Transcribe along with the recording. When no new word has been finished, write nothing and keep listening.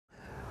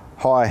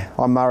Hi,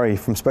 I'm Murray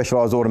from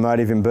Specialised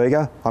Automotive in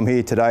Bega. I'm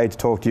here today to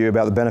talk to you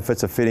about the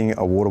benefits of fitting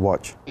a water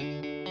watch.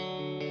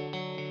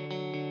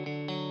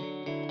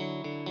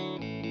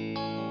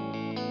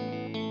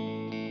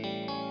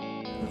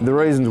 The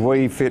reasons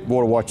we fit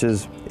water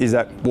watches is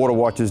that water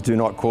watches do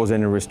not cause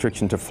any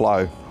restriction to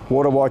flow.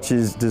 Water watch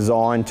is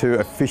designed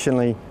to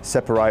efficiently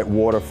separate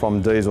water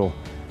from diesel,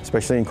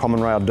 especially in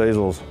common rail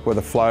diesels, where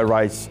the flow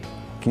rates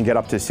can get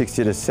up to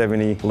 60 to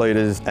 70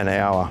 litres an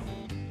hour.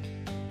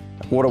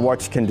 Water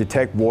watch can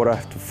detect water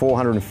to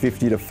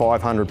 450 to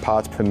 500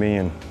 parts per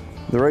million.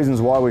 The reasons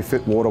why we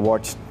fit water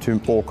watch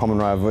to all common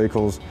rail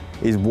vehicles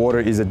is water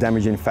is a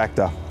damaging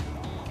factor.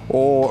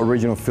 All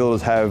original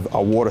filters have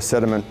a water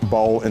sediment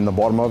bowl in the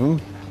bottom of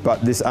them,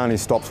 but this only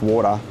stops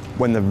water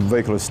when the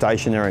vehicle is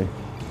stationary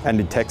and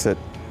detects it.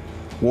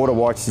 Water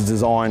watch is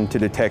designed to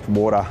detect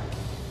water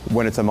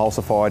when it's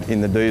emulsified in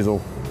the diesel,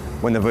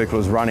 when the vehicle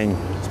is running,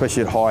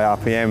 especially at high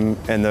RPM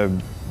and the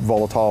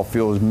volatile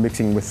fuel is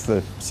mixing with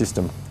the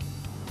system.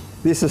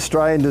 This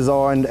Australian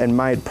designed and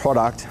made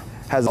product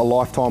has a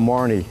lifetime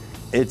warranty.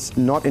 It's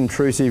not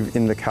intrusive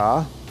in the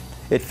car.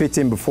 It fits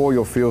in before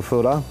your fuel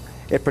filter.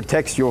 It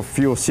protects your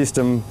fuel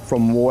system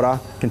from water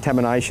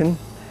contamination,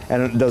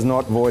 and it does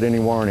not void any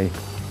warranty.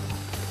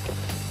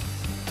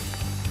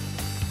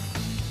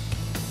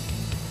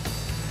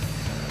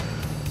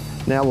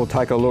 Now we'll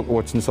take a look at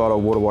what's inside a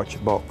water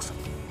watch box.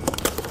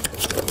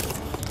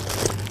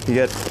 You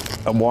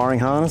get a wiring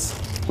harness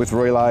with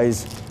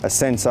relays, a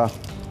sensor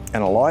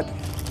and a light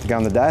to go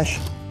on the dash.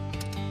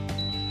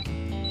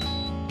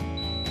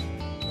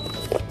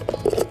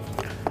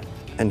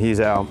 And here's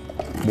our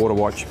water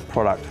watch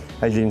product.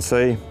 As you can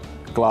see,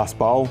 glass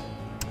bowl,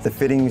 the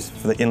fittings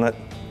for the inlet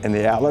and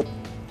the outlet,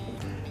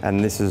 and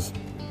this is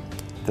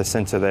the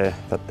sensor there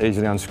that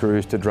easily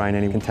unscrews to drain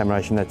any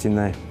contamination that's in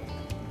there.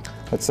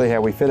 Let's see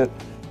how we fit it.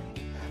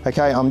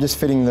 Okay, I'm just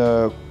fitting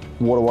the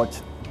water watch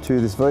to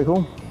this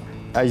vehicle.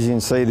 As you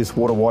can see, this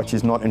water watch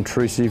is not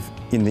intrusive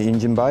in the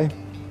engine bay.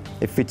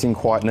 It fits in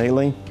quite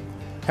neatly,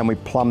 and we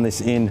plumb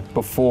this in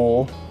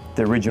before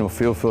the original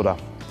fuel filter.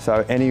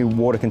 So any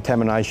water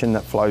contamination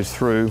that flows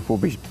through will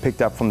be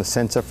picked up from the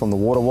sensor from the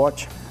water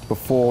watch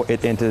before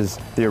it enters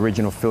the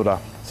original filter.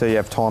 So you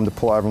have time to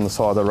pull over on the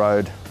side of the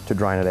road to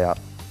drain it out.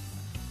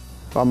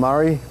 I'm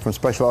Murray from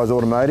Specialised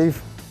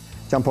Automotive.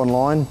 Jump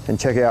online and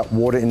check out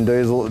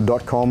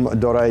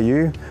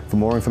waterindiesel.com.au for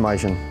more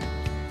information.